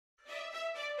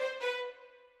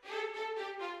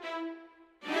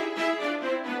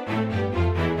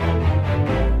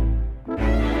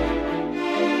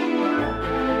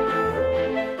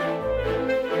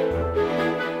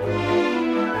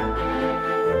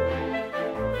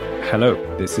Hello,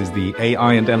 this is the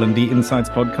AI and L&D Insights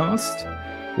podcast,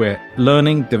 where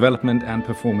learning, development, and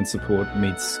performance support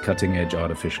meets cutting-edge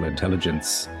artificial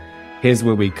intelligence. Here's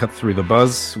where we cut through the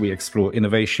buzz, we explore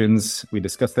innovations, we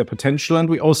discuss their potential, and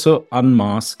we also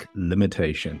unmask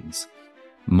limitations.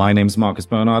 My name's Marcus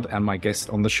Bernard, and my guest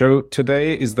on the show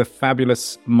today is the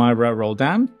fabulous Myra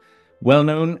Roldan, well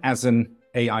known as an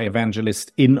AI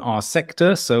evangelist in our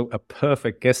sector, so a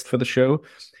perfect guest for the show.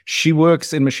 She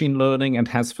works in machine learning and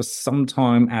has for some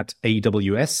time at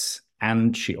AWS,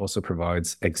 and she also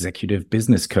provides executive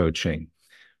business coaching.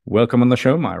 Welcome on the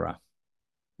show, Myra.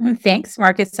 Thanks,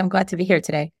 Marcus. I'm glad to be here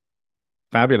today.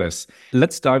 Fabulous.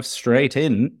 Let's dive straight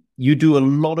in. You do a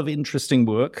lot of interesting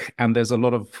work, and there's a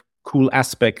lot of cool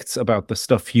aspects about the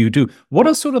stuff you do. What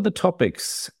are sort of the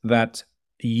topics that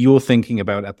you're thinking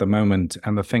about at the moment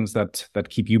and the things that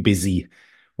keep you busy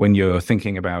when you're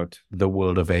thinking about the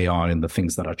world of AI and the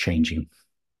things that are changing?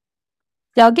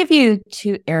 So I'll give you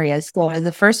two areas. So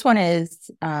the first one is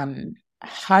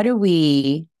how do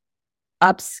we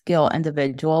upskill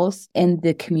individuals in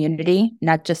the community,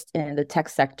 not just in the tech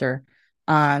sector,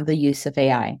 on the use of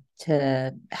AI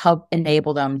to help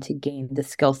enable them to gain the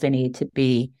skills they need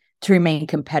to remain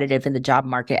competitive in the job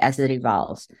market as it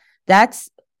evolves. That's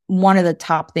one of the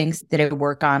top things that I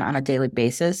work on a daily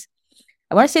basis.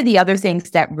 I want to say the other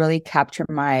things that really capture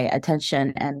my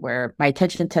attention and where my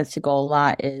attention tends to go a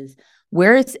lot is,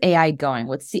 where is AI going?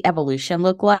 What's the evolution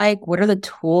look like? What are the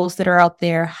tools that are out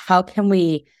there? How can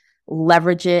we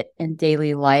leverage it in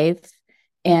daily life?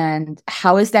 And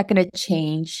how is that going to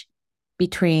change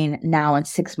between now and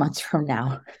 6 months from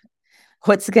now?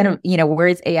 What's going to, where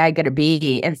is AI going to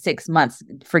be in 6 months?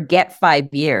 Forget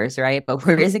 5 years, right? But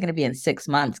where is it going to be in 6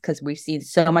 months? Because we've seen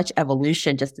so much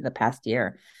evolution just in the past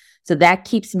year. So that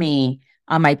keeps me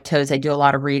on my toes. I do a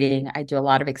lot of reading. I do a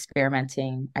lot of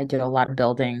experimenting. I do a lot of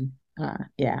building.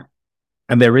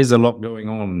 And there is a lot going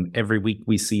on. Every week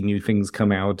we see new things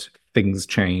come out, things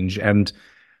change, and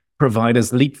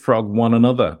providers leapfrog one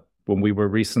another. When we were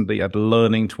recently at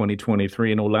Learning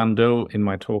 2023 in Orlando, in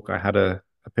my talk, I had a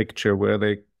picture where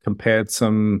they compared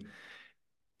some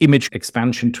image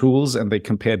expansion tools and they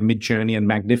compared Midjourney and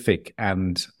Magnific.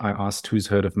 And I asked, who's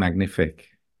heard of Magnific?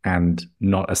 And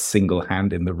not a single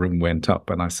hand in the room went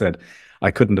up. And I said, I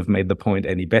couldn't have made the point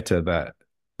any better, that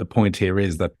the point here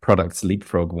is that products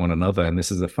leapfrog one another. And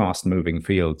this is a fast moving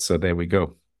field. So there we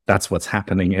go. That's what's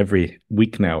happening every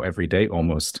week now, every day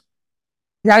almost.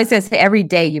 I was going to say, every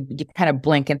day you kind of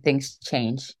blink and things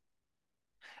change.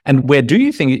 And where do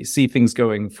you see things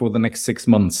going for the next 6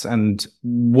 months? And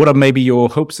what are maybe your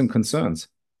hopes and concerns?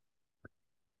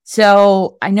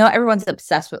 So I know everyone's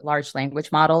obsessed with large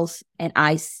language models, and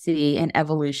I see an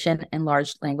evolution in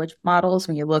large language models.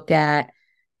 When you look at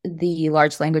the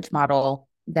large language model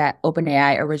that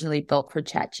OpenAI originally built for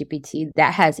ChatGPT,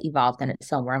 that has evolved and it's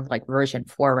somewhere like version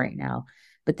 4 right now.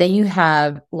 But then you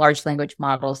have large language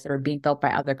models that are being built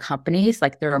by other companies.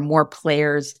 Like, there are more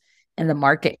players in the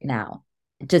market now,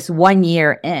 just 1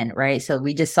 year in, right? So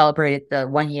we just celebrated the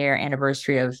 1 year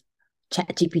anniversary of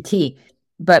ChatGPT.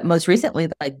 But most recently,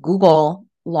 like, Google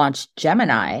launched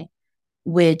Gemini,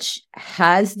 which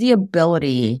has the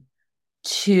ability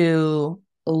to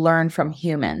learn from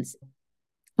humans.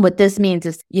 What this means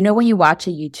is, when you watch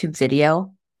a YouTube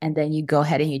video and then you go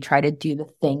ahead and you try to do the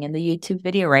thing in the YouTube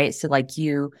video, right? So like,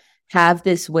 you have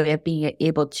this way of being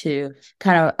able to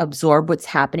kind of absorb what's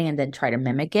happening and then try to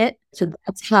mimic it. So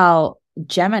that's how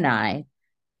Gemini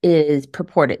is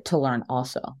purported to learn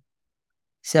also.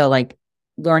 So like,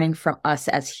 learning from us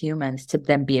as humans to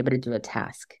then be able to do a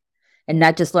task, and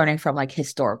not just learning from like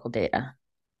historical data.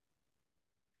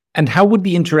 And how would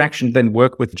the interaction then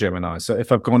work with Gemini? So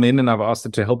if I've gone in and I've asked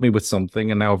it to help me with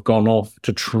something and now I've gone off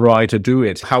to try to do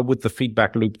it, how would the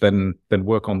feedback loop then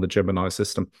work on the Gemini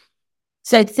system?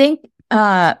 So I think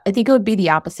it would be the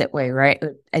opposite way, right?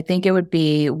 I think it would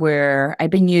be where I've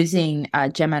been using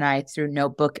Gemini through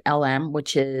Notebook LM,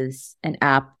 which is an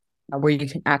app where you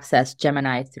can access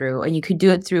Gemini through, and you could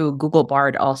do it through Google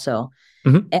Bard also.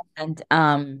 Mm-hmm.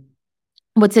 And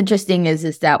what's interesting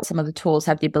is that some of the tools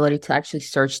have the ability to actually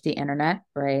search the internet,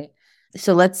 right?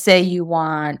 So let's say you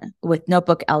want, with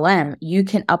Notebook LM, you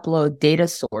can upload data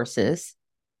sources.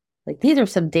 Like, these are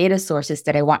some data sources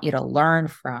that I want you to learn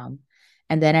from,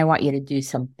 and then I want you to do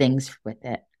some things with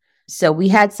it. So we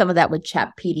had some of that with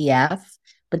Chat PDF,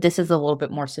 but this is a little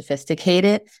bit more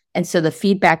sophisticated. And so the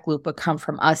feedback loop would come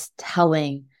from us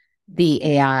telling the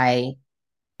AI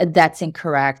that's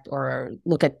incorrect, or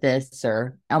look at this,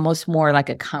 or almost more like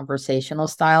a conversational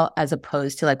style as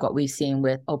opposed to like what we've seen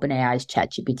with OpenAI's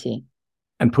ChatGPT.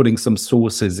 And putting some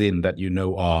sources in that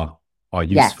are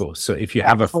Yes. useful. So if you Yes.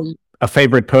 have a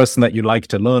favorite person that you like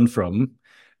to learn from,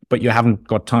 but you haven't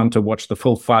got time to watch the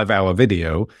full 5-hour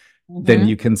video, then Mm-hmm.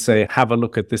 you can say, have a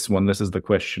look at this one. This is the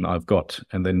question I've got.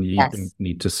 And then you don't Yes.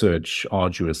 need to search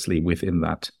arduously within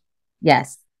that.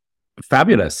 Yes.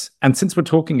 Fabulous. And since we're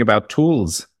talking about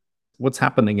tools, what's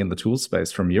happening in the tool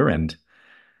space from your end?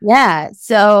 Yeah.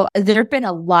 So there have been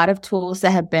a lot of tools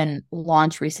that have been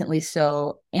launched recently.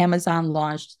 So Amazon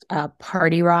launched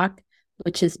Party Rock,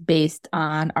 which is based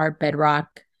on our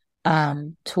Bedrock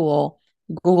tool.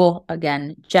 Google,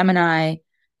 again, Gemini,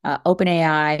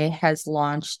 OpenAI has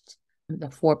launched the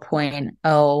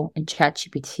 4.0 and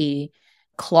ChatGPT.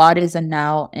 Claude is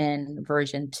now in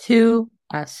version 2.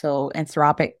 So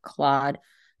Anthropic Claude,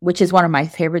 which is one of my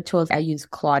favorite tools. I use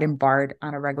Claude and Bard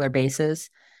on a regular basis.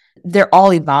 They're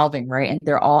all evolving, right? And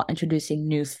they're all introducing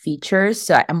new features.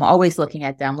 So I'm always looking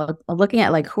at them, looking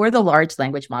at like who are the large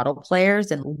language model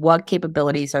players and what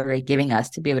capabilities are they giving us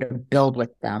to be able to build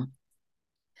with them.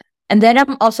 And then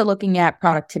I'm also looking at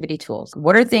productivity tools.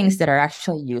 What are things that are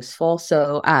actually useful?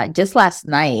 So just last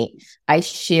night, I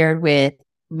shared with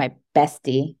my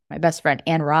bestie, my best friend,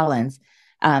 Anne Rollins.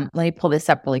 Let me pull this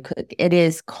up really quick. It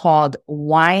is called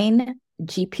Wine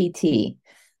GPT.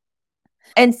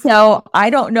 And so I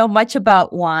don't know much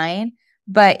about wine,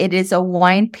 but it is a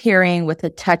wine pairing with a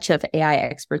touch of AI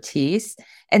expertise.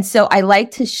 And so I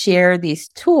like to share these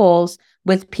tools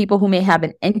with people who may have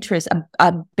an interest,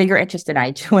 a bigger interest than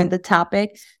I do in the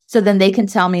topic. So then they can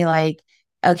tell me, like,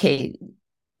 okay,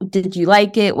 did you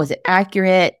like it? Was it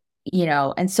accurate?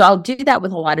 And so I'll do that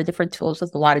with a lot of different tools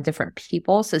with a lot of different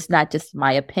people. So it's not just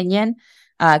my opinion,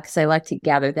 because I like to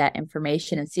gather that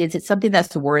information and see, is it something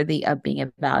that's worthy of being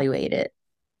evaluated?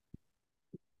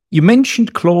 You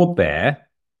mentioned Claude there,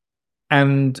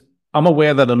 and I'm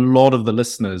aware that a lot of the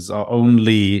listeners are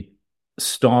only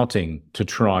starting to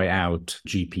try out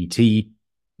GPT.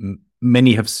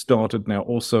 Many have started now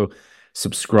also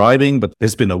subscribing, but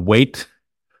there's been a wait.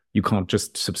 You can't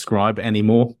just subscribe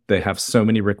anymore. They have so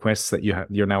many requests that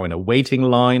you're now in a waiting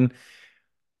line.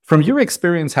 From your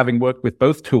experience, having worked with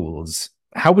both tools,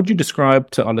 how would you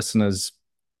describe to our listeners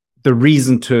the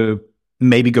reason to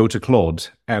maybe go to Claude,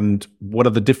 and what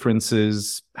are the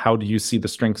differences? How do you see the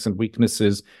strengths and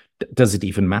weaknesses? Does it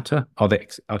even matter? Are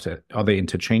they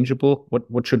interchangeable?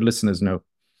 What should listeners know?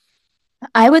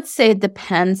 I would say it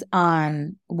depends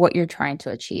on what you're trying to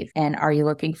achieve. And are you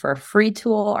looking for a free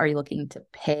tool? Are you looking to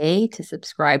pay to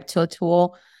subscribe to a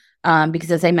tool? Because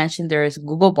as I mentioned, there is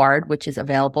Google Bard, which is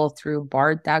available through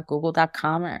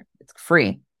bard.google.com. It's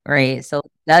free, right? So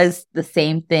it does the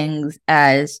same things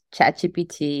as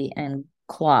ChatGPT and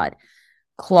Claude.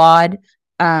 Claude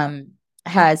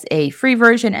has a free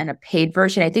version and a paid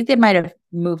version. I think they might have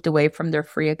moved away from their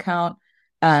free account.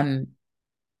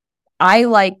 I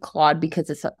like Claude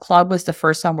because Claude was the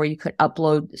first one where you could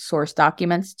upload source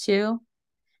documents to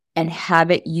and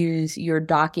have it use your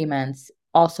documents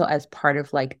also as part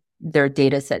of like their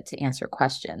data set to answer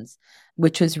questions,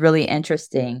 which was really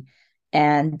interesting.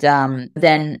 And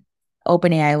then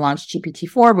OpenAI launched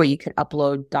GPT-4 where you could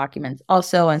upload documents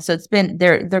also. And so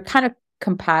they're kind of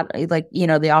compatible, like,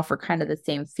 they offer kind of the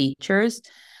same features.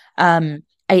 I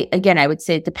would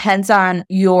say it depends on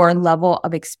your level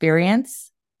of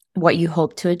experience, what you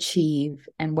hope to achieve,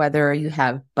 and whether you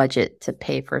have budget to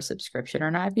pay for a subscription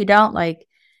or not. If you don't, like,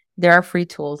 there are free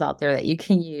tools out there that you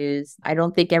can use. I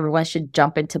don't think everyone should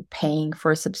jump into paying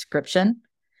for a subscription,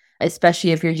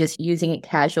 especially if you're just using it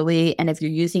casually. And if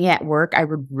you're using it at work, I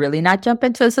would really not jump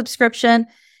into a subscription.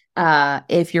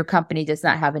 If your company does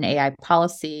not have an AI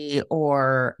policy,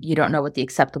 or you don't know what the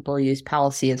acceptable use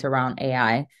policy is around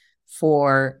AI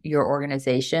for your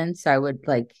organization. So I would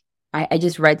I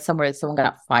just read somewhere that someone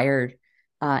got fired.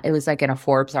 It was like in a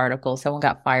Forbes article. Someone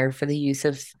got fired for the use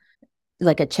of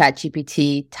like a chat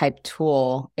GPT type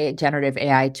tool, a generative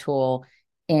AI tool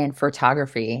in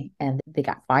photography, and they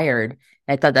got fired.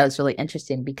 And I thought that was really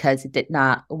interesting because it did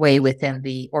not weigh within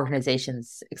the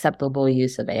organization's acceptable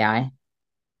use of AI.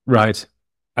 Right.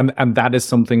 And that is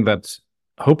something that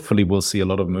hopefully we'll see a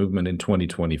lot of movement in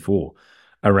 2024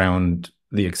 around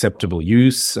the acceptable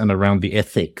use and around the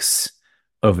ethics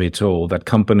of it all, that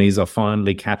companies are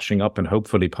finally catching up and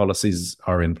hopefully policies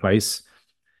are in place.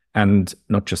 And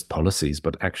not just policies,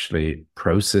 but actually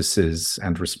processes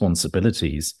and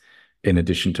responsibilities in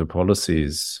addition to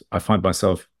policies. I find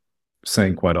myself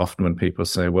saying quite often when people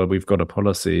say, well, we've got a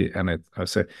policy, and I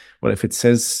say, well, if it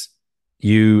says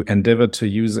you endeavor to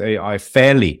use AI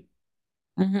fairly,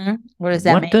 What does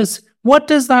that mean? What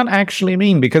does that actually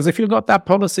mean? Because if you've got that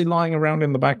policy lying around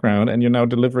in the background and you're now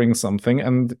delivering something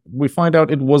and we find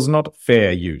out it was not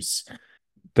fair use,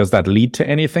 does that lead to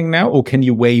anything now? Or can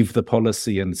you waive the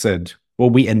policy and said,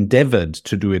 well, we endeavored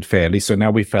to do it fairly, so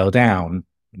now we fell down.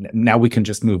 Now we can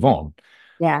just move on.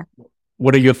 Yeah.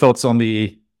 What are your thoughts on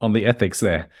the ethics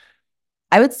there?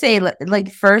 I would say,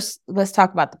 like, first, let's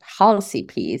talk about the policy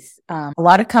piece. A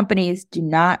lot of companies do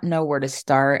not know where to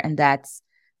start. And that's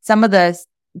some of the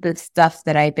stuff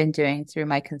that I've been doing through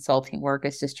my consulting work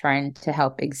is just trying to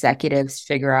help executives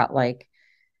figure out, like,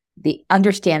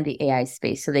 understand the AI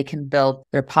space so they can build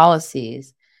their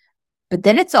policies. But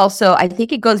then it's also, I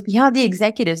think it goes beyond the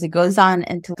executives. It goes on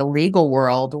into the legal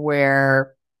world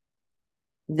where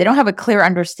they don't have a clear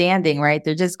understanding, right?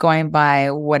 They're just going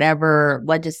by whatever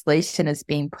legislation is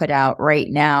being put out right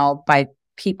now by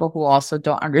people who also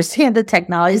don't understand the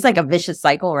technology. It's like a vicious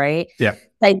cycle, right? Yeah.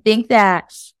 I think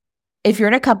that if you're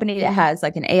in a company that has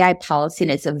like an AI policy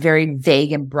and it's a very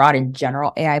vague and broad and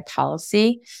general AI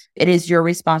policy, it is your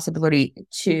responsibility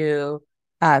to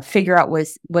figure out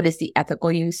what is the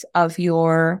ethical use of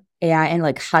your AI and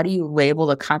like how do you label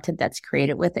the content that's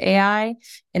created with AI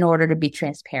in order to be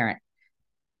transparent.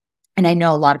 And I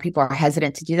know a lot of people are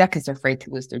hesitant to do that because they're afraid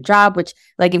to lose their job, which,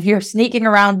 like, if you're sneaking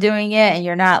around doing it and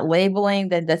you're not labeling,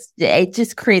 then it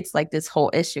just creates like this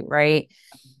whole issue, right?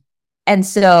 And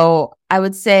so I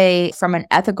would say from an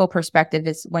ethical perspective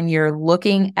is when you're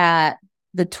looking at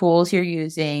the tools you're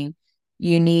using,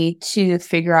 you need to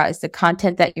figure out, is the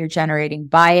content that you're generating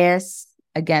biased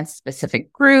against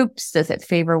specific groups? Does it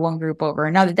favor one group over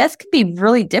another? That can be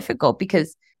really difficult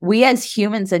because we as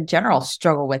humans in general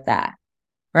struggle with that,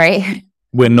 right?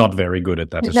 We're not very good at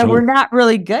that. No, we're not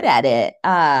really good at it.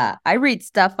 I read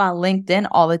stuff on LinkedIn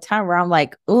all the time where I'm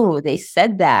like, "Ooh, they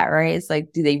said that," right? It's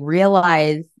like, do they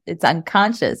realize it's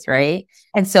unconscious, right?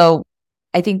 And so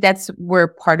I think that's where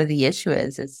part of the issue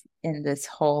is in this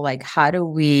whole, like, how do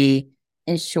we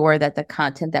ensure that the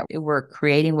content that we're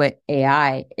creating with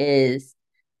AI is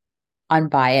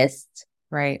unbiased,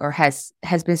 right? Or has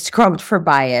been scrubbed for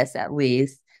bias at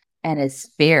least, and is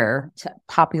fair to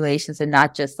populations and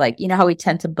not just like, you know, how we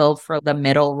tend to build for the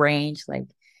middle range. Like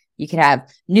you can have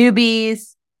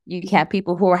newbies, you can have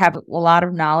people who have a lot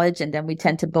of knowledge, and then we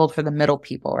tend to build for the middle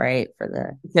people, right?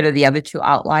 That are the other two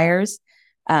outliers.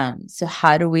 So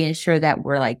how do we ensure that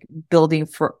we're like building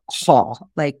for all,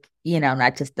 like, you know,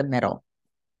 not just the middle?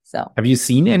 So have you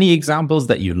seen any examples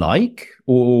that you like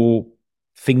or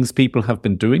things people have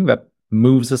been doing that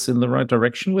moves us in the right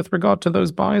direction with regard to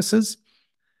those biases?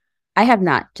 I have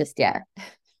not just yet.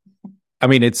 I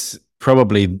mean, it's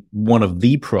probably one of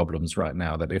the problems right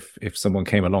now that if someone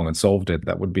came along and solved it,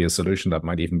 that would be a solution that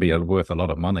might even be worth a lot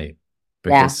of money.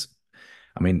 Because,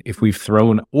 I mean, if we've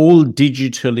thrown all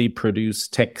digitally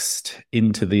produced text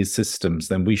into these systems,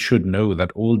 then we should know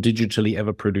that all digitally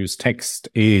ever produced text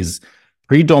is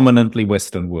predominantly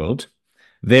Western world.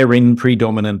 They're in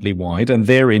predominantly white, and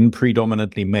they're in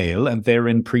predominantly male, and they're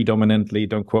in predominantly,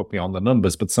 don't quote me on the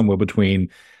numbers, but somewhere between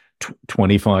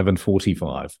 25 and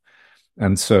 45.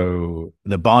 And so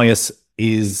the bias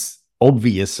is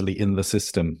obviously in the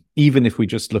system, even if we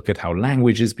just look at how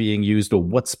language is being used or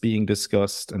what's being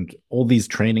discussed and all these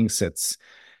training sets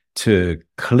to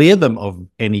clear them of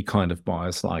any kind of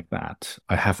bias like that.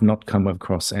 I have not come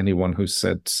across anyone who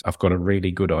said, I've got a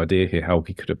really good idea here how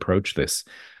we could approach this.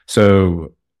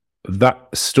 So that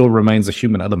still remains a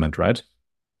human element, right?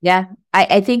 Yeah.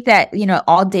 I think that, you know,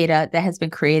 all data that has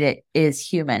been created is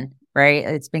human, right?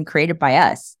 It's been created by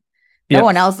us. No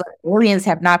one else, aliens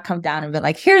have not come down and been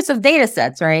like, here's some data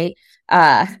sets, right?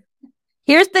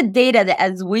 Here's the data that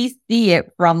as we see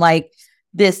it from like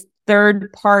this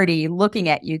third party looking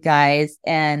at you guys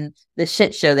and the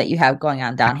shit show that you have going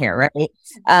on down here,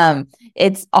 right?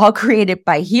 It's all created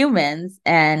by humans,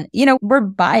 and, you know, we're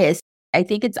biased. I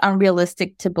think it's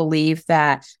unrealistic to believe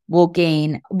that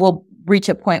we'll reach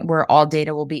a point where all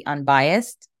data will be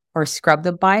unbiased or scrub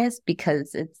the bias,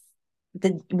 because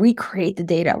we create the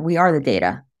data. We are the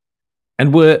data.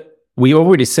 And we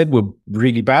already said we're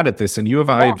really bad at this, and you and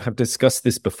I have discussed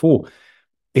this before.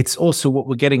 It's also what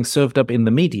we're getting served up in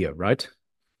the media, right?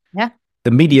 Yeah.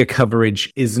 The media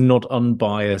coverage is not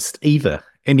unbiased either.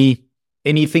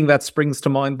 Anything that springs to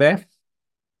mind there?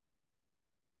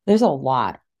 There's a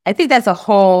lot. I think that's a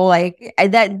whole, like,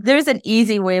 that there's an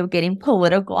easy way of getting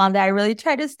political on that. I really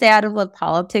try to stay out of the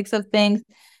politics of things.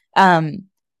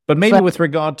 But maybe with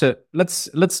regard to, let's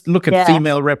look at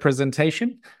female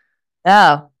representation.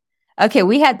 Oh, okay.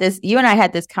 You and I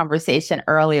had this conversation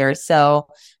earlier. So,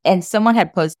 and someone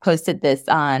had posted this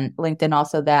on LinkedIn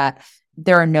also, that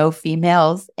there are no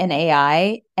females in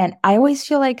AI. And I always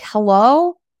feel like,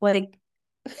 hello, like,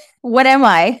 what am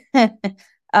I?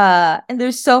 And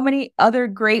there's so many other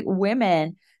great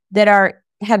women that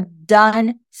have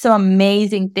done some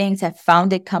amazing things, have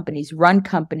founded companies, run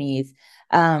companies,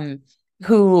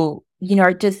 who,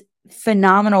 are just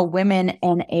phenomenal women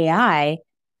in AI.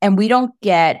 And we don't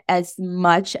get as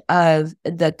much of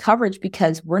the coverage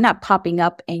because we're not popping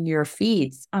up in your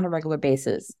feeds on a regular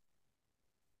basis.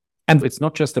 And it's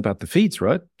not just about the feeds,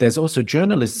 right? There's also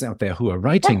journalists out there who are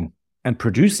writing and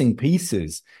producing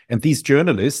pieces. And these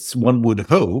journalists, one would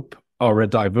hope, are a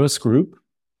diverse group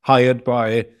hired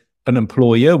by an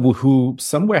employer who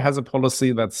somewhere has a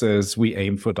policy that says we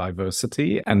aim for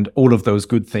diversity and all of those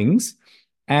good things.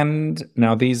 And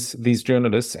now these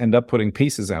journalists end up putting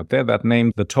pieces out there that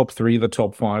name the top 3, the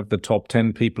top 5, the top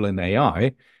 10 people in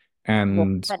AI.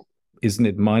 And isn't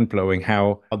it mind-blowing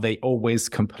how they always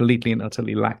completely and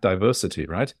utterly lack diversity,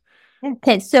 right?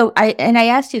 Okay, so I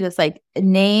asked you this, like,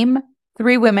 name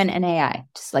 3 women in AI,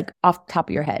 just like off the top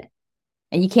of your head,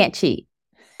 and you can't cheat.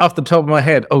 Off the top of my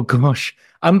head, oh gosh,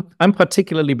 I'm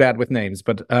particularly bad with names,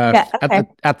 but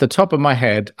at the top of my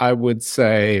head, I would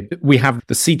say we have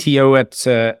the CTO at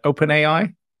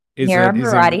OpenAI, Myra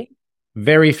Murati,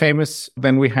 very famous.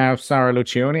 Then we have Sarah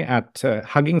Lucioni at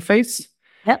Hugging Face.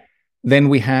 Yep. Then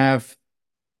we have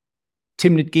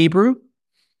Timnit Gebru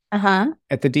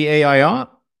at the DAIR,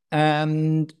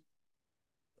 and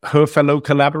her fellow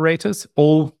collaborators,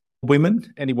 all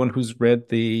women. Anyone who's read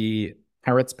the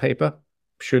Parrots paper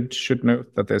should know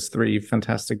that there's 3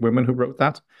 fantastic women who wrote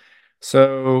that.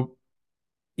 So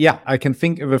yeah, I can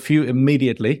think of a few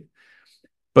immediately.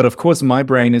 But of course, my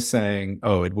brain is saying,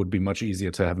 oh, it would be much easier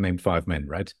to have named 5 men,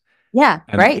 right? Yeah,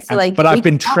 right. So but I've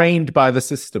been trained by the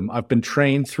system. I've been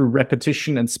trained through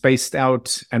repetition and spaced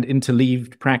out and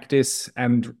interleaved practice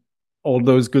and all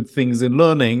those good things in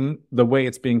learning. The way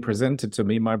it's being presented to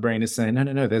me, my brain is saying,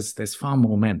 no, there's far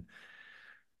more men.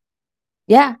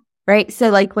 Yeah, right. So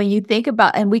like when you think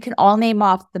about, and we can all name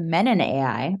off the men in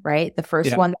AI, right? The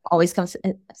first one that always comes,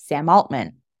 Sam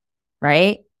Altman,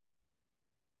 right?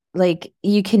 Like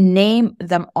you can name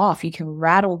them off. You can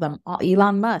rattle them off.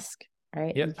 Elon Musk,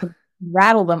 right? Yep. You can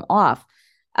rattle them off.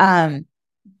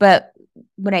 But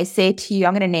when I say to you,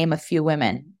 I'm going to name a few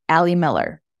women. Allie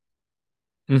Miller,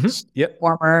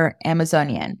 former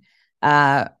Amazonian.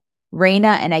 Reina,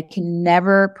 and I can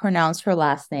never pronounce her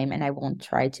last name, and I won't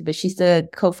try to, but she's the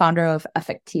co-founder of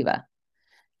Effectiva.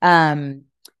 Siobhan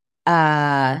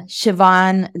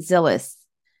Zillis,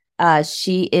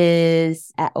 she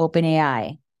is at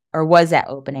OpenAI, or was at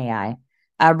OpenAI.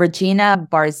 Regina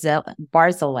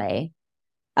Barzilay,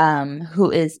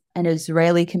 who is an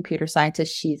Israeli computer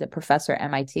scientist. She's a professor at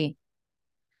MIT.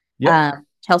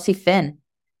 Chelsea Finn,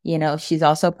 she's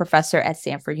also a professor at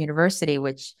Stanford University,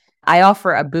 which I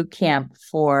offer a boot camp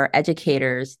for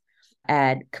educators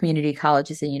at community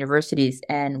colleges and universities,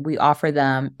 and we offer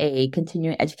them a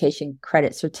continuing education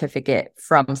credit certificate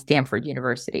from Stanford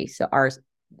University. So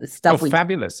the stuff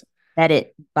fabulous. Vetted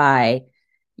by,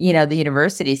 the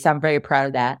university. So I'm very proud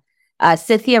of that.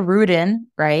 Cynthia Rudin,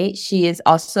 right? She is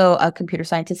also a computer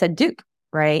scientist at Duke,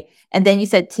 right? And then you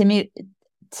said Timnit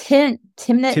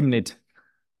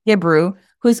Gebru,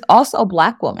 who's also a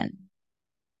Black woman.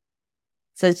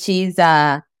 So she's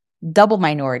a double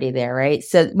minority there, right?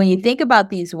 So when you think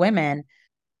about these women,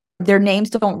 their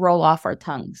names don't roll off our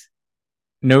tongues.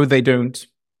 No, they don't.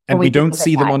 And we don't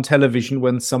see them on television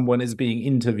when someone is being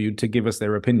interviewed to give us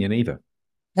their opinion either.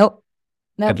 Nope.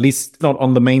 At least not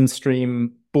on the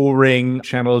mainstream, boring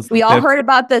channels. We all heard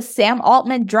about the Sam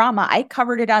Altman drama. I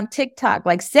covered it on TikTok.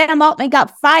 Like, Sam Altman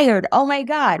got fired. Oh my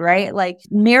God, right? Like,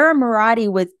 Myra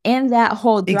Murati was in that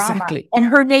whole drama. Exactly. And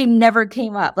her name never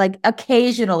came up. Like,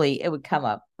 occasionally it would come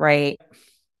up, right?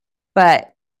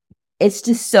 But it's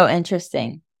just so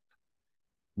interesting.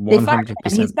 100%. They fired him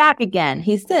and he's back again.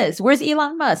 He's this. Where's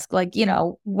Elon Musk? Like,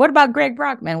 what about Greg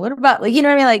Brockman? What about, like, you know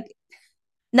what I mean? Like,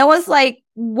 no one's like,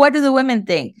 what do the women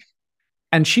think?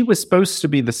 And she was supposed to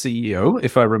be the CEO,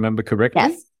 if I remember correctly.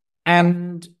 Yes.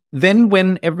 And then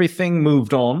when everything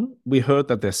moved on, we heard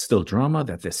that there's still drama,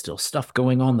 that there's still stuff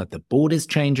going on, that the board is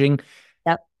changing.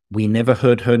 Yep. We never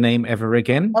heard her name ever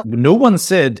again. Yep. No one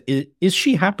said, is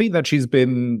she happy that she's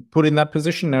been put in that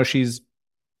position? Now she's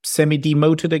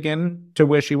semi-demoted again to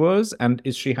where she was. And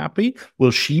is she happy?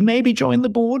 Will she maybe join the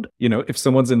board? If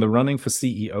someone's in the running for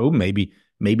CEO,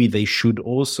 maybe they should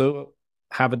also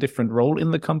have a different role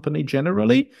in the company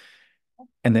generally.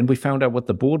 And then we found out what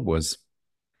the board was.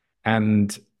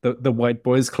 And the White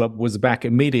Boys Club was back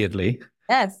immediately.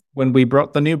 Yes. when we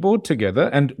brought the new board together,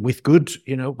 and with good,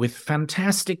 with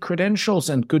fantastic credentials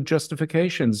and good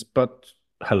justifications. But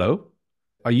hello,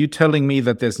 are you telling me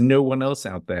that there's no one else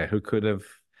out there who could have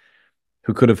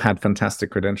had fantastic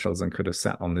credentials and could have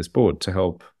sat on this board to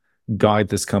help guide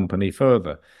this company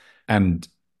further? And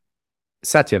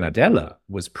Satya Nadella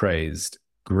was praised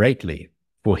greatly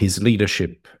for his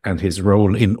leadership and his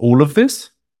role in all of this.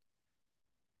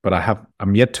 But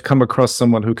I'm yet to come across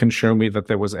someone who can show me that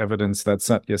there was evidence that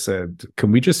Satya said,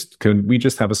 can we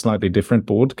just have a slightly different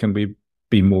board? Can we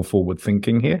be more forward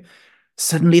thinking here?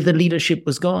 Suddenly the leadership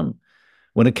was gone.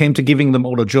 When it came to giving them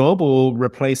all a job or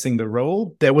replacing the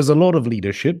role, there was a lot of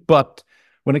leadership. But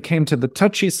when it came to the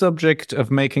touchy subject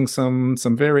of making some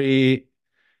very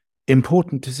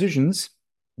important decisions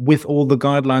with all the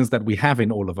guidelines that we have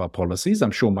in all of our policies,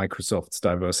 I'm sure Microsoft's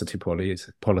diversity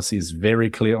policy is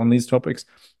very clear on these topics.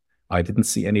 I didn't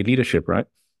see any leadership, right?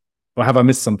 Or have I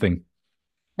missed something?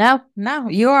 No,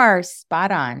 you are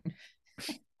spot on.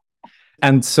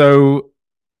 And so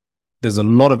there's a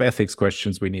lot of ethics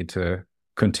questions we need to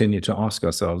continue to ask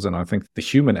ourselves. And I think the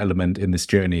human element in this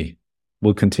journey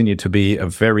will continue to be a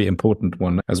very important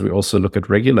one as we also look at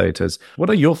regulators. What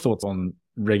are your thoughts on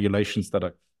regulations that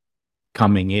are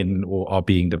coming in or are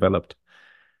being developed?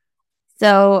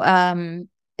 So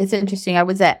it's interesting. I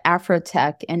was at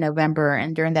Afrotech in November,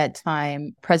 and during that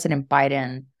time, President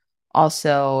Biden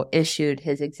also issued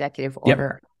his executive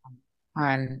order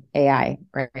on AI,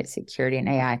 right? Security and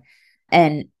AI.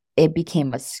 And it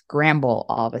became a scramble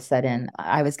all of a sudden.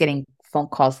 I was getting phone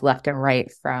calls left and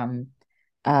right from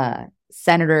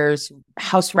senators,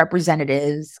 House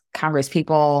representatives, Congress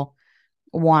people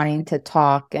wanting to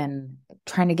talk and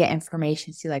trying to get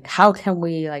information. See, like, how can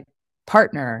we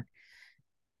partner?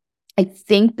 I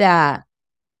think that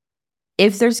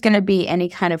if there's going to be any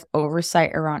kind of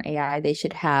oversight around AI, they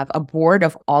should have a board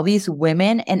of all these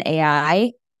women in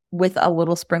AI with a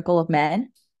little sprinkle of men.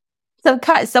 So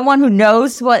someone who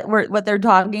knows what they're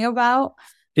talking about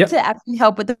to actually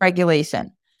help with the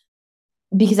regulation.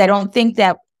 Because I think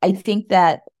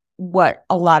that what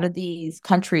a lot of these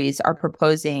countries are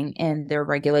proposing in their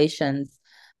regulations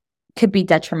could be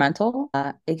detrimental.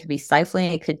 It could be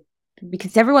stifling.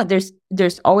 Because everyone,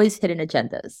 there's always hidden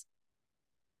agendas.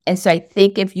 And so I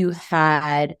think if you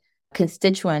had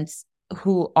constituents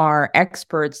who are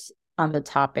experts on the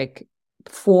topic,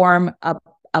 form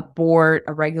a board,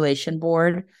 a regulation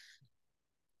board,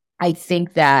 I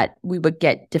think that we would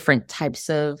get different types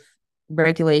of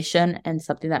regulation and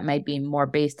something that might be more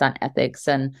based on ethics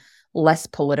and less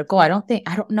political. I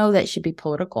don't know that it should be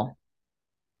political.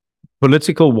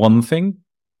 Political, one thing,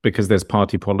 because there's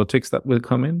party politics that will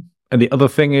come in. And the other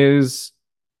thing is,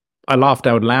 I laughed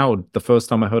out loud the first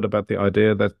time I heard about the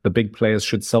idea that the big players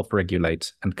should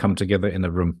self-regulate and come together in a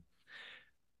room.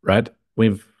 Right?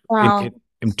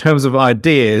 In terms of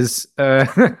ideas,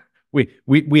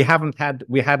 we hadn't had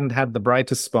the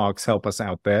brightest sparks help us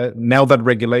out there. Now that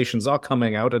regulations are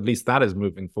coming out, at least that is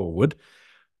moving forward.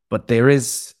 But there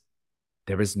is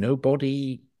no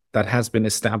body that has been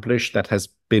established, that has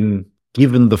been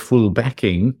given the full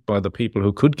backing by the people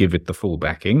who could give it the full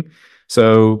backing.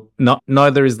 So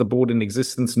neither is the board in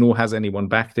existence, nor has anyone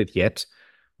backed it yet,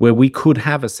 where we could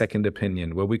have a second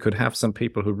opinion, where we could have some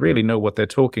people who really know what they're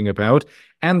talking about,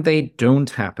 and they don't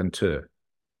happen to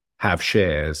have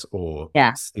shares or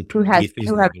who have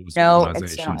no external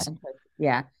interest.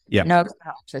 No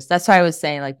external interest. That's why I was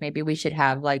saying, maybe we should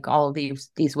have all of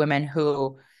these women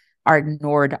who are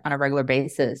ignored on a regular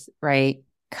basis, right,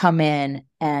 come in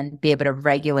and be able to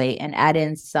regulate and add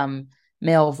in some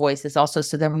male voices also.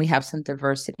 So then we have some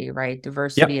diversity, right?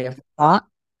 Diversity of thought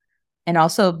and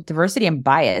also diversity and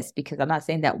bias, because I'm not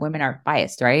saying that women are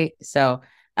biased, right? So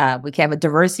we can have a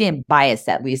diversity and bias,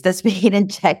 at least, that's being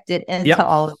injected into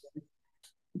all of this.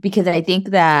 Because I think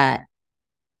that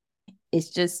it's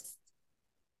just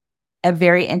a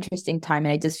very interesting time.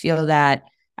 And I just feel that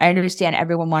I understand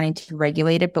everyone wanting to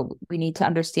regulate it, but we need to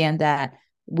understand that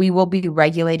we will be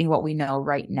regulating what we know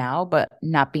right now, but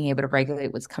not being able to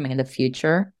regulate what's coming in the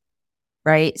future,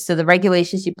 right? So the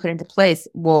regulations you put into place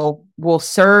will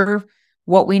serve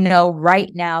what we know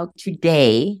right now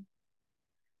today,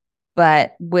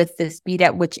 but with the speed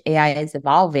at which AI is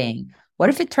evolving, what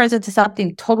if it turns into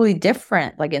something totally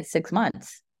different, in 6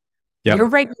 months? Your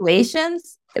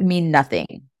regulations mean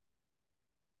nothing.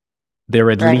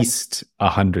 They're at least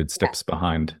 100 steps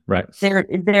behind, right?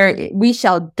 We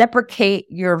shall deprecate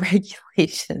your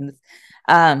regulations.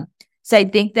 So I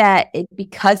think that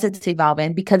because it's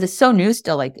evolving, because it's so new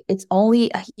still, it's only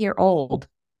a year old,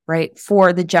 right,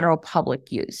 for the general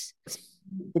public use.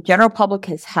 The general public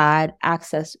has had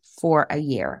access for a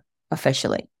year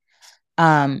officially.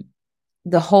 Um,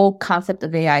 the whole concept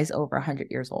of AI is over 100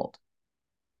 years old.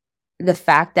 The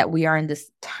fact that we are in this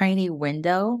tiny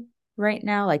window right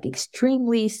now, like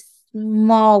extremely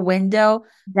small window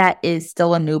that is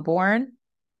still a newborn.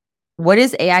 What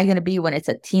is AI going to be when it's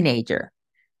a teenager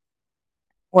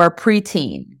or a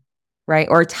preteen, right?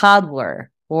 Or a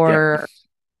toddler or,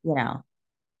 you know.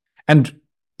 And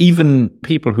even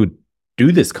people who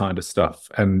do this kind of stuff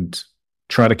and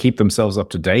try to keep themselves up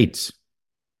to date,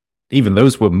 even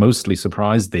those were mostly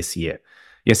surprised this year.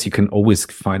 Yes, you can always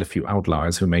find a few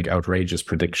outliers who make outrageous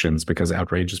predictions because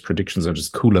outrageous predictions are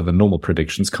just cooler than normal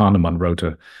predictions. Kahneman wrote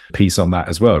a piece on that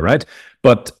as well, right?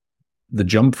 But the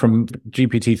jump from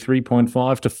GPT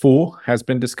 3.5 to 4 has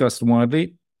been discussed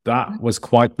widely. That was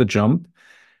quite the jump.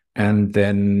 And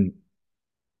then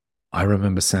I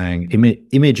remember saying,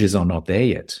 images are not there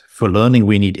yet. For learning,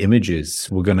 we need images.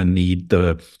 We're going to need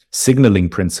the signaling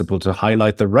principle to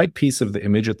highlight the right piece of the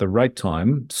image at the right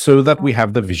time so that we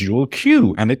have the visual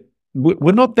cue. And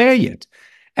we're not there yet.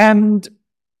 And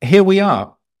here we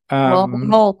are.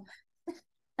 Well,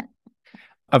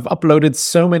 I've uploaded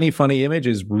so many funny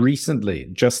images recently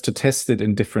just to test it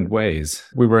in different ways.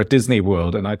 We were at Disney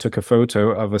World and I took a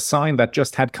photo of a sign that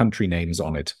just had country names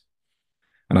on it.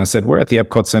 And I said, we're at the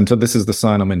Epcot Center. This is the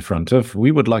sign I'm in front of.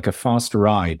 We would like a fast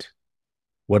ride.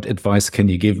 What advice can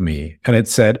you give me? And it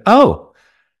said, oh,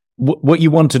 what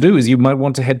you want to do is you might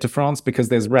want to head to France because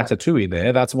there's Ratatouille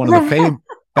there. That's one of the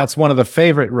that's one of the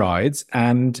favorite rides.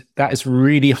 And that is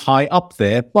really high up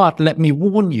there. But let me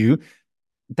warn you,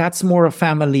 that's more a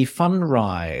family fun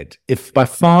ride. If by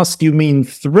fast you mean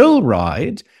thrill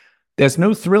ride, there's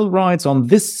no thrill rides on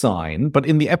this sign, but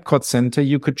in the Epcot Center,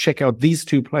 you could check out these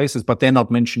two places, but they're not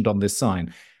mentioned on this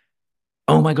sign.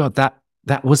 Oh my God, that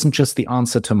wasn't just the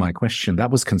answer to my question.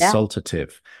 That was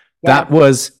consultative. Yeah. That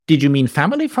was, did you mean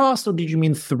family fast or did you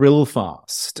mean thrill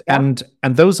fast? Yeah. And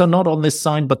those are not on this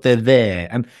sign, but they're there.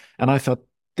 And I thought,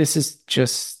 this is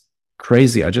just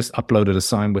crazy. I just uploaded a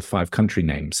sign with 5 country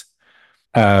names.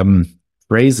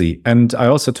 Crazy. And I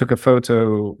also took a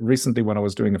photo recently when I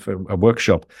was doing a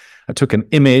workshop. I took an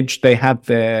image. They had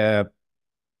their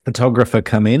photographer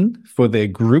come in for their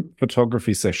group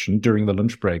photography session during the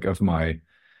lunch break of my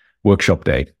workshop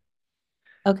day.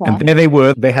 Okay. And there they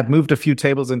were. They had moved a few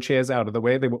tables and chairs out of the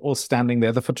way. They were all standing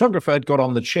there. The photographer had got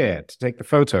on the chair to take the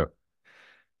photo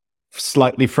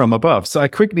slightly from above. So I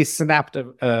quickly snapped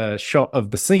a shot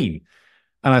of the scene.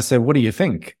 And I said, what do you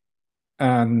think?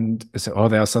 And so,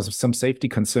 there are some safety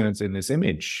concerns in this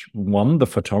image. One, the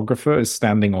photographer is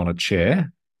standing on a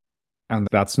chair, and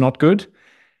that's not good.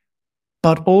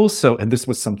 But also, and this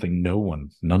was something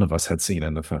none of us had seen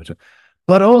in the photo,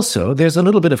 but also there's a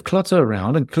little bit of clutter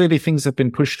around, and clearly things have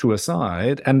been pushed to a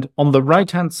side. And on the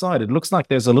right-hand side, it looks like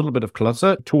there's a little bit of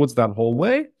clutter towards that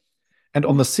hallway. And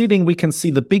on the ceiling, we can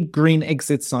see the big green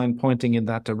exit sign pointing in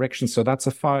that direction. So that's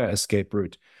a fire escape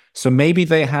route. So maybe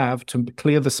they have, to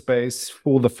clear the space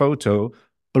for the photo,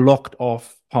 blocked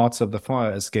off parts of the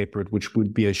fire escape route, which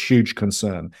would be a huge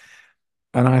concern.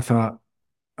 And I thought,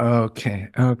 okay.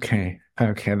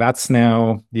 That's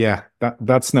now,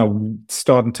 that's now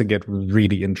starting to get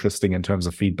really interesting in terms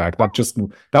of feedback.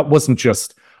 That wasn't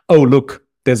just, oh, look,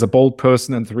 there's a bold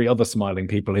person and 3 other smiling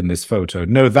people in this photo.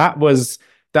 No, that was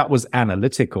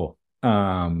analytical.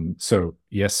 So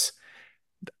yes,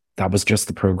 that was just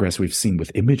the progress we've seen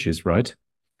with images, right?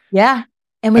 Yeah.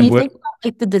 And when you think about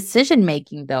like the decision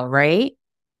making though, right?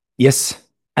 Yes.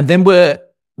 And then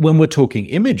when we're talking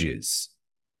images,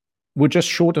 we're just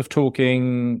short of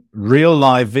talking real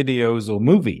live videos or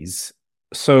movies.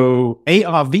 So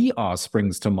AR, VR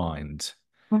springs to mind.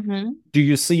 Mm-hmm. Do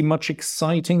you see much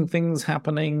exciting things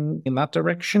happening in that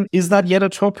direction? Is that yet a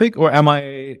topic, or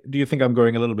do you think I'm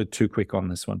going a little bit too quick on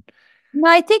this one? No,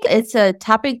 I think it's a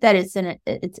topic that is in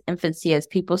its infancy as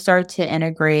people start to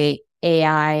integrate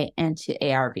AI into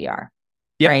AR, VR.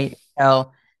 Yep. Right?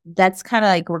 So that's kind of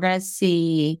like we're going to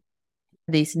see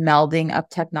these melding of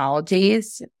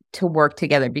technologies to work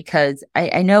together, because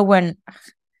I know when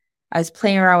I was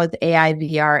playing around with AI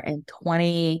VR in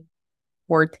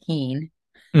 2014,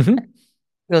 mm-hmm. It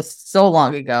was so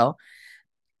long ago,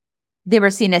 they were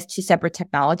seen as 2 separate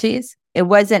technologies. It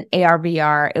wasn't AR,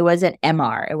 VR. It wasn't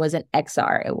MR. It wasn't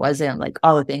XR. It wasn't like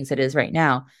all the things it is right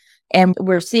now. And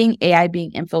we're seeing AI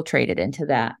being infiltrated into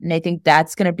that. And I think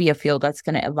that's going to be a field that's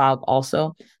going to evolve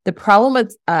also. The problem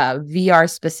with VR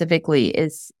specifically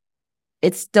is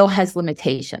it still has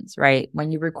limitations, right?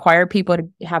 When you require people to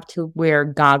have to wear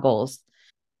goggles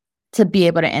to be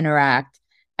able to interact,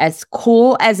 as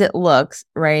cool as it looks,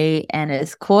 right? And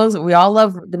as cool as we all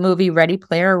love the movie Ready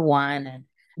Player One, and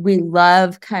we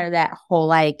love kind of that whole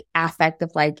like affect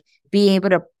of like being able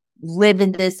to live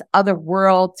in this other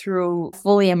world through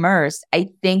fully immersed. I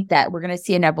think that we're going to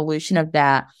see an evolution of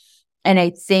that. And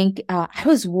I think I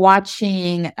was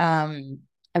watching a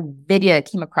video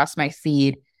that came across my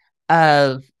feed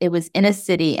of, it was in a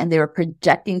city and they were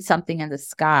projecting something in the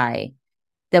sky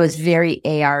that was very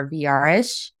AR,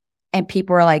 VR-ish. And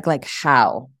people were like,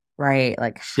 how? Right?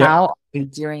 Like, how are we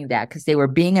doing that? Because they were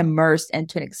being immersed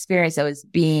into an experience that was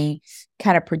being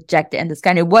kind of projected in the sky.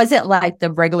 And it wasn't like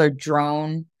the regular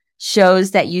drone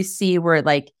shows that you see where,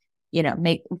 like, you know,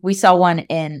 we saw one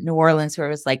in New Orleans where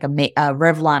it was like a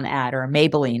Revlon ad or a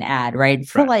Maybelline ad, right?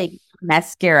 For like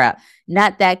mascara,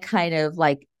 not that kind of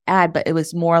like ad, but it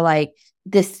was more like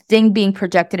this thing being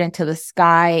projected into the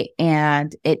sky,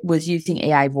 and it was using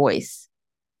AI voice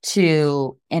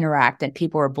to interact, and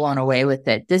people were blown away with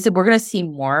it. We're going to see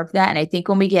more of that. And I think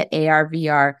when we get AR,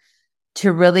 VR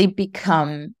to really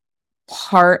become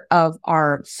part of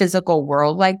our physical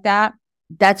world like that,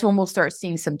 that's when we'll start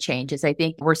seeing some changes. I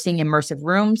think we're seeing immersive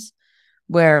rooms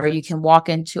where you can walk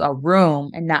into a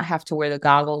room and not have to wear the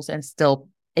goggles and still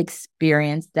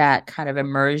experience that kind of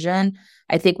immersion.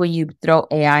 I think when you throw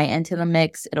AI into the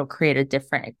mix, it'll create a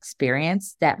different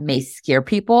experience that may scare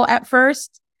people at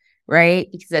first, right?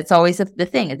 Because that's always the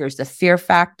thing. There's the fear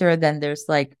factor. Then there's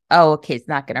like, oh, okay, it's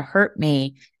not going to hurt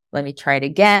me. Let me try it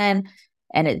again.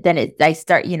 And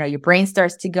your brain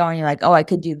starts to go and you're like, oh, I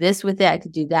could do this with it. I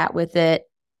could do that with it.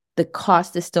 The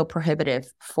cost is still prohibitive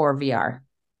for VR,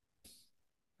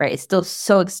 right? It's still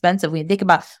so expensive. When you think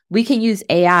about, we can use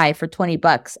AI for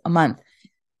 $20 a month.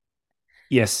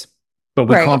 Yes, but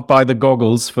we can't buy the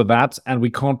goggles for that, and we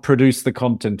can't produce the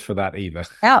content for that either.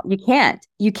 No, you can't.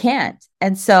 You can't.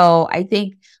 And so I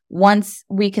think once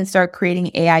we can start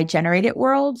creating AI generated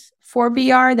worlds for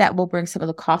VR, that will bring some of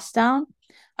the costs down.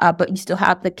 But you still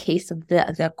have the case of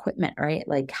the equipment, right?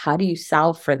 Like, how do you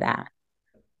solve for that?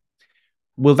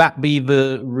 Will that be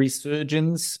the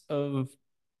resurgence of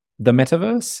the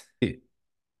metaverse?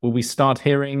 Will we start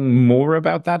hearing more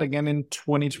about that again in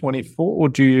 2024? Or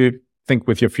do you think,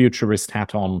 with your futurist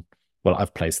hat on, well,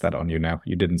 I've placed that on you now.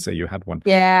 You didn't say you had one.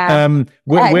 Yeah.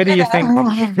 Where do you think?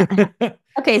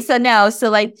 Okay, so no. So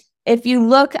like, if you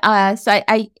look, I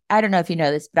don't know if you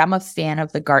know this, but I'm a fan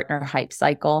of the Gartner hype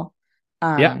cycle.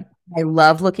 I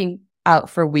love looking out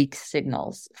for weak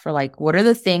signals, for like, what are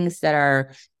the things that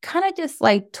are kind of just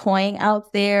like toying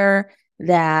out there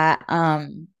that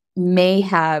may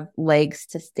have legs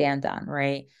to stand on,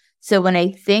 right? So when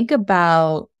I think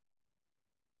about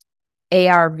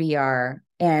AR, VR,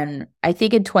 and I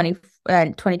think in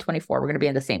 2024, we're going to be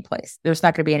in the same place. There's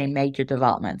not going to be any major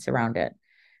developments around it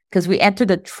because we entered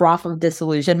the trough of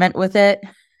disillusionment with it.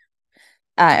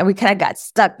 And we kind of got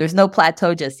stuck. There's no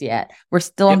plateau just yet. We're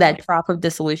still in that trough of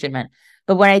disillusionment.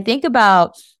 But when I think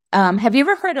about, have you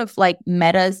ever heard of like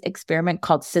Meta's experiment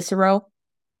called Cicero?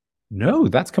 No,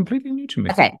 that's completely new to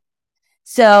me. Okay.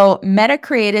 So Meta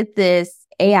created this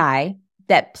AI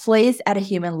that plays at a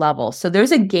human level. So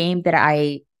there's a game that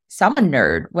I'm a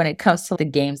nerd when it comes to the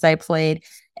games I played.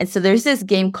 And so there's this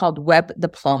game called Web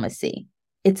Diplomacy.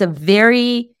 It's a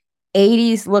very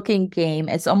 80s looking game.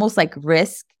 It's almost like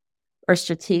Risk or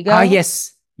Stratego.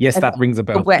 Yes, that rings a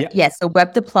bell. So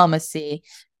Web Diplomacy.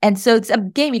 And so it's a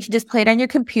game. You can just play it on your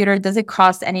computer. It doesn't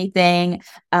cost anything.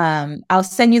 I'll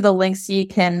send you the link so you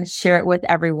can share it with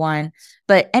everyone.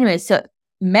 But anyway, so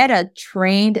Meta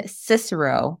trained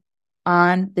Cicero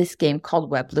on this game called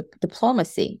Web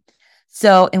Diplomacy.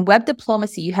 So in Web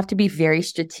Diplomacy, you have to be very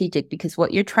strategic because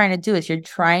what you're trying to do is you're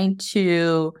trying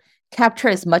to capture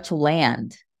as much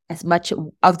land, as much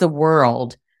of the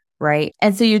world, right?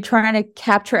 And so you're trying to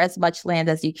capture as much land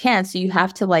as you can. So you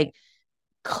have to like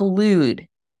collude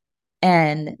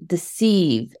and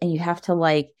deceive, and you have to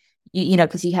like,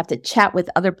 because you have to chat with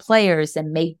other players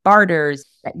and make barters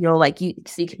that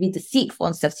so you can be deceitful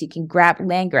and stuff, so you can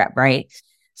land grab, right?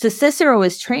 So Cicero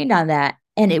was trained on that,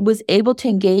 and it was able to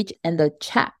engage in the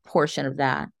chat portion of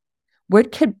that, where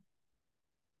it could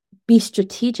be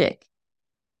strategic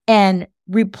and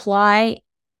reply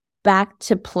back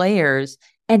to players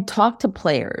and talk to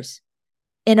players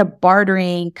in a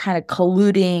bartering kind of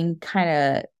colluding kind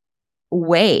of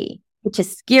way, which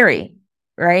is scary,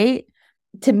 right?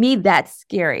 To me, that's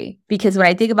scary because when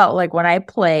I think about like when I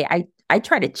play, I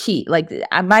try to cheat. Like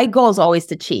my goal is always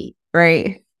to cheat,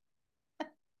 right?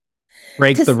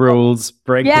 Break the rules,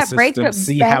 break the system,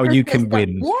 see how you can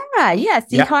win.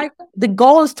 The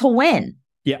goal is to win.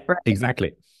 Yeah, right?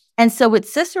 Exactly. And so with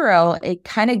Cicero, it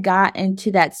kind of got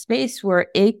into that space where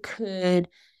it could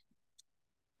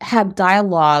have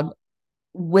dialogue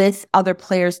with other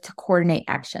players to coordinate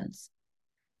actions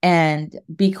and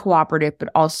be cooperative, but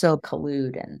also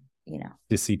collude and,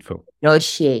 Deceitful.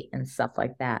 negotiate and stuff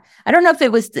like that. I don't know if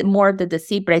it was more of the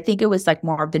deceit, but I think it was like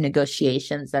more of the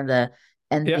negotiations and the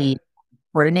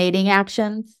coordinating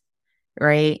actions,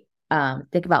 right?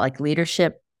 Think about like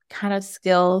leadership kind of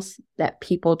skills that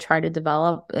people try to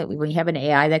develop. When you have an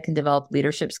AI that can develop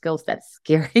leadership skills, that's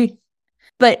scary.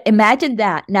 But imagine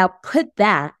that. Now put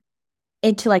that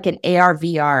into like an AR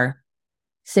VR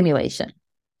simulation.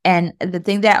 And the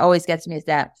thing that always gets me is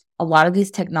that a lot of these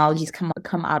technologies come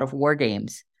out of war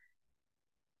games.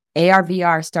 AR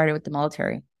VR started with the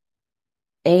military.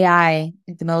 AI,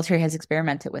 the military has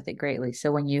experimented with it greatly.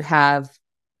 So when you have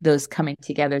those coming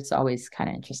together, it's always kind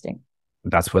of interesting.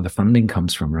 That's where the funding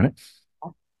comes from, right?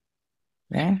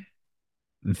 Yeah.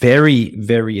 Very,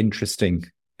 very interesting,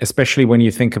 especially when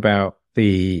you think about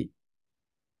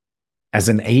as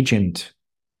an agent,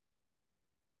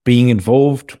 being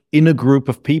involved in a group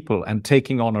of people and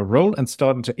taking on a role and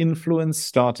starting to influence,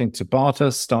 starting to barter,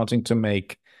 starting to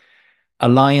make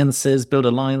alliances, build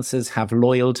alliances, have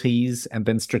loyalties, and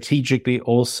then strategically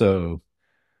also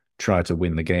try to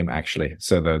win the game, actually.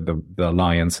 So the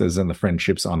alliances and the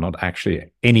friendships are not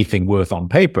actually anything worth on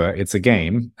paper. It's a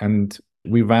game. And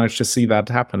we managed to see that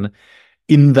happen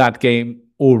in that game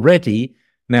already.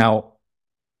 Now,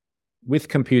 with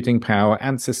computing power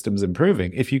and systems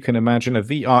improving, if you can imagine a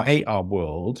VR, AR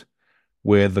world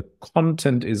where the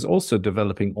content is also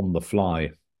developing on the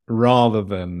fly rather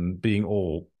than being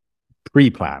all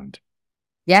pre-planned.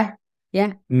 Yeah.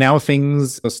 Yeah. Now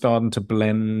things are starting to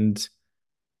blend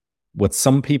what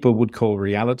some people would call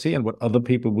reality and what other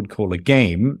people would call a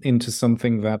game into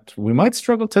something that we might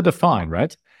struggle to define,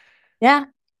 right? Yeah.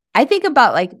 I think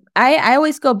about like, I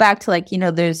always go back to like,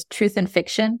 there's truth and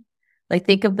fiction. Like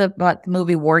think of the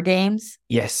movie War Games.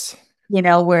 Yes.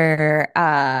 Where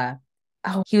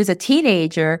he was a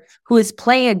teenager who was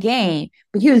playing a game,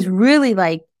 but he was really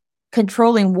like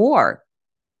controlling war.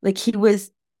 Like it was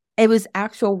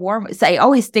actual war. So I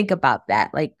always think about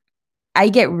that. Like I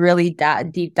get really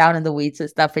deep down in the weeds and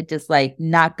stuff. It's just like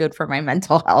not good for my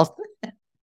mental health.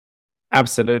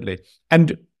 Absolutely.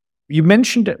 And you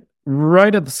mentioned it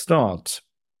right at the start,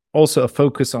 also a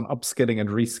focus on upskilling and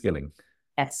reskilling.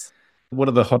 Yes. What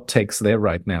are the hot takes there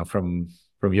right now from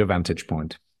your vantage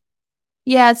point?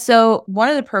 Yeah. So one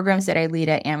of the programs that I lead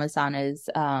at Amazon is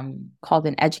called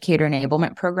an educator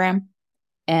enablement program.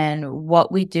 And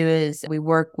what we do is we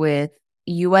work with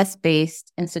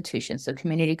US-based institutions, so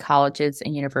community colleges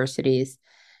and universities,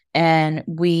 and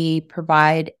we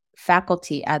provide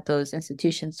faculty at those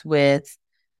institutions with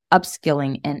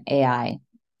upskilling in AI.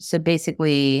 So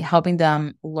basically helping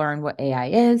them learn what AI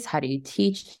is, how do you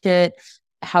teach it,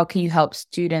 how can you help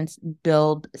students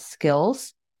build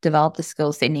skills, develop the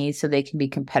skills they need so they can be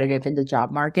competitive in the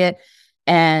job market.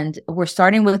 And we're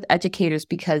starting with educators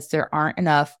because there aren't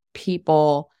enough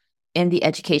people in the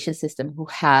education system who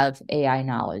have AI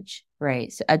knowledge,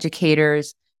 right? So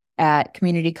educators at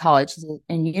community colleges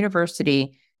and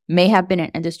university may have been in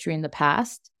industry in the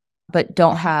past, but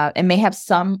don't have, and may have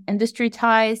some industry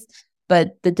ties,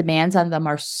 but the demands on them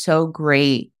are so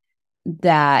great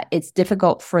that it's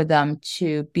difficult for them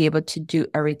to be able to do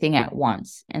everything at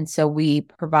once. And so we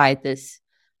provide this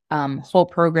whole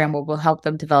program where we'll help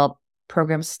them develop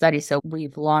program study. So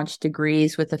we've launched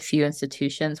degrees with a few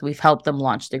institutions. We've helped them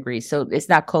launch degrees. So it's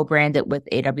not co-branded with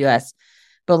AWS,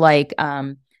 but like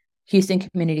Houston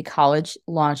Community College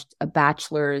launched a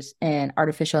bachelor's in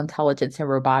artificial intelligence and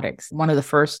robotics, one of the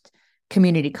first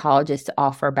community colleges to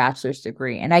offer a bachelor's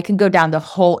degree. And I can go down the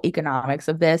whole economics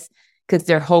of this because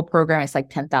their whole program is like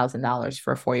 $10,000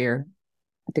 for a 4-year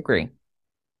degree,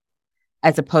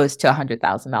 as opposed to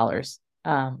 $100,000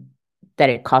 that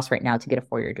it costs right now to get a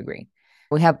 4-year degree.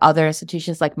 We have other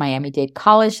institutions like Miami-Dade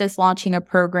College that's launching a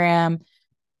program.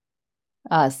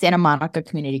 Santa Monica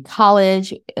Community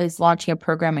College is launching a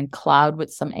program in cloud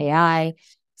with some AI.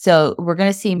 So we're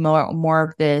going to see more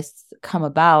of this come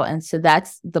about. And so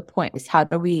that's the point, is how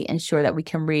do we ensure that we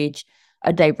can reach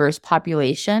a diverse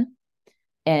population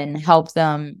and help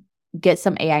them get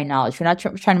some AI knowledge. We're not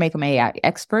trying to make them AI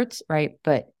experts, right?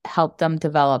 But help them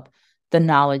develop the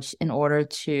knowledge in order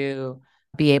to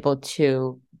be able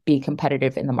to be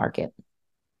competitive in the market.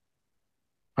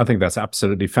 I think that's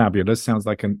absolutely fabulous. Sounds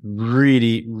like a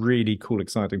really, really cool,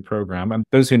 exciting program. And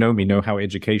those who know me know how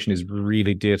education is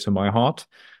really dear to my heart.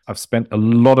 I've spent a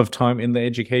lot of time in the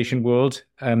education world,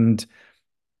 and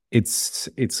it's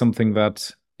something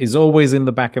that is always in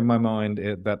the back of my mind,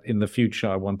 that in the future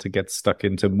I want to get stuck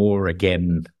into more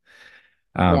again.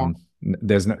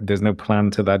 There's no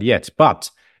plan to that yet,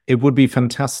 but it would be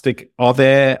fantastic. Are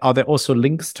there also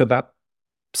links to that,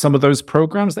 some of those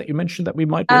programs that you mentioned, that we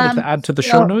might be able to add to the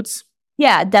show notes?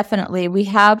 Yeah, definitely. We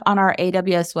have on our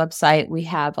AWS website, we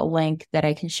have a link that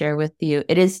I can share with you.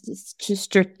 It is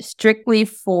just strictly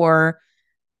for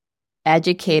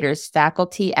educators,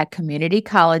 faculty at community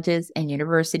colleges and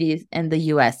universities in the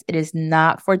US. It is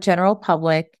not for general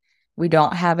public. We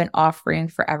don't have an offering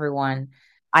for everyone.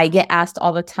 I get asked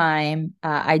all the time.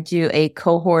 I do a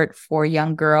cohort for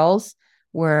young girls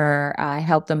where I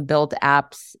help them build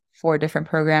apps for different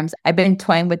programs. I've been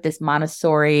toying with this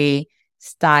Montessori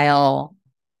style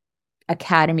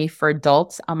academy for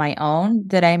adults on my own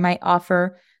that I might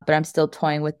offer, but I'm still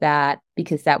toying with that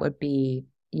because that would be,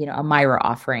 a Myra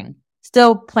offering.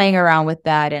 Still playing around with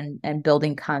that and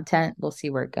building content. We'll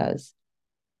see where it goes.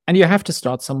 And you have to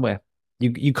start somewhere.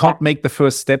 You can't make the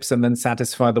first steps and then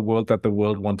satisfy the world that the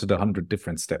world wanted 100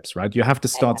 different steps, right? You have to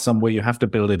start somewhere. You have to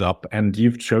build it up. And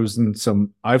you've chosen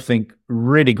some, I think,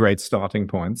 really great starting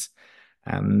points.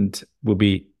 And we'll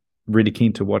be really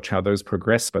keen to watch how those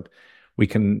progress. But we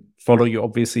can follow you,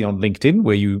 obviously, on LinkedIn,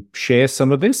 where you share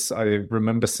some of this. I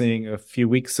remember seeing a few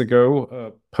weeks ago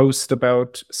a post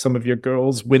about some of your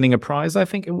girls winning a prize, I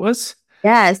think it was.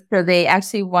 Yes. So they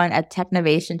actually won a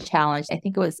Technovation Challenge. I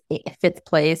think it was fifth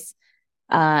place.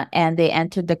 And they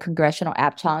entered the Congressional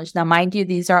App Challenge. Now, mind you,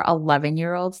 these are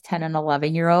 11-year-olds, 10 and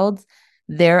 11-year-olds.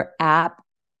 Their app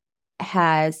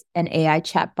has an AI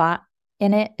chatbot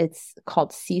in it. It's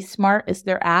called C Smart is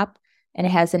their app. And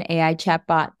it has an AI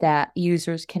chatbot that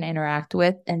users can interact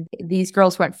with. And these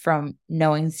girls went from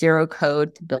knowing zero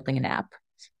code to building an app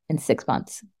in 6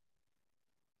 months.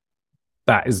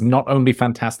 That is not only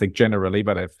fantastic generally,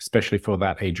 but especially for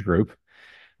that age group.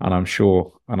 And I'm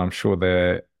sure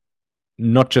they're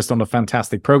not just on a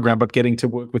fantastic program, but getting to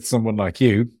work with someone like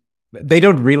you. They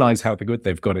don't realize how good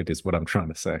they've got it, is what I'm trying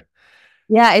to say.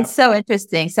 Yeah, it's so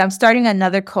interesting. So I'm starting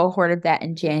another cohort of that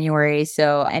in January.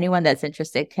 So anyone that's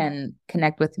interested can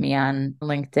connect with me on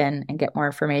LinkedIn and get more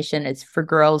information. It's for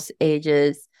girls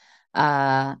ages,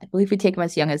 I believe we take them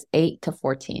as young as 8 to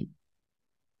 14.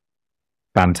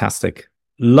 Fantastic.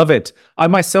 Love it. I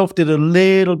myself did a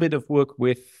little bit of work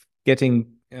with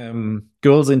getting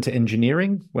girls into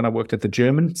engineering when I worked at the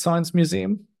German Science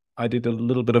Museum. I did a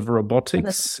little bit of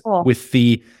robotics with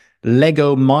the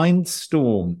Lego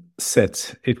Mindstorm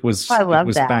set. It was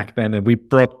back then, and we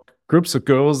brought groups of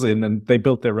girls in, and they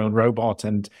built their own robot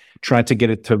and tried to get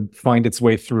it to find its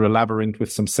way through a labyrinth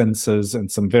with some sensors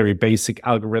and some very basic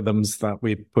algorithms that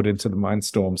we put into the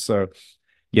Mindstorm. So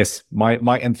yes,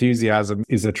 my enthusiasm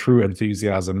is a true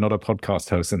enthusiasm, not a podcast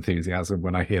host enthusiasm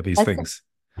when I hear these things.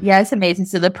 Yeah, it's amazing.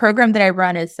 So the program that I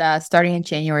run is starting in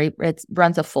January. It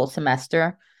runs a full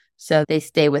semester. So they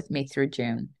stay with me through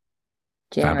January.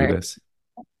 Fabulous.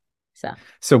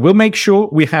 So we'll make sure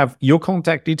we have your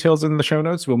contact details in the show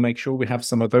notes. We'll make sure we have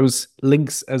some of those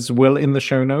links as well in the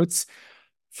show notes.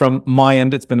 From my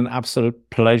end, it's been an absolute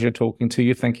pleasure talking to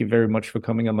you. Thank you very much for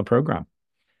coming on the program.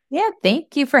 Yeah,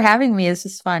 thank you for having me. This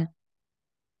is fun.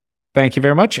 Thank you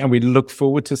very much. And we look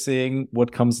forward to seeing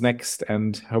what comes next.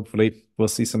 And hopefully we'll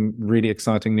see some really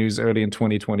exciting news early in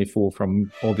 2024 from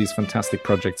all these fantastic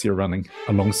projects you're running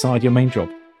alongside your main job.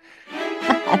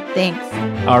 Thanks.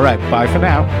 All right. Bye for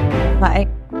now. Bye.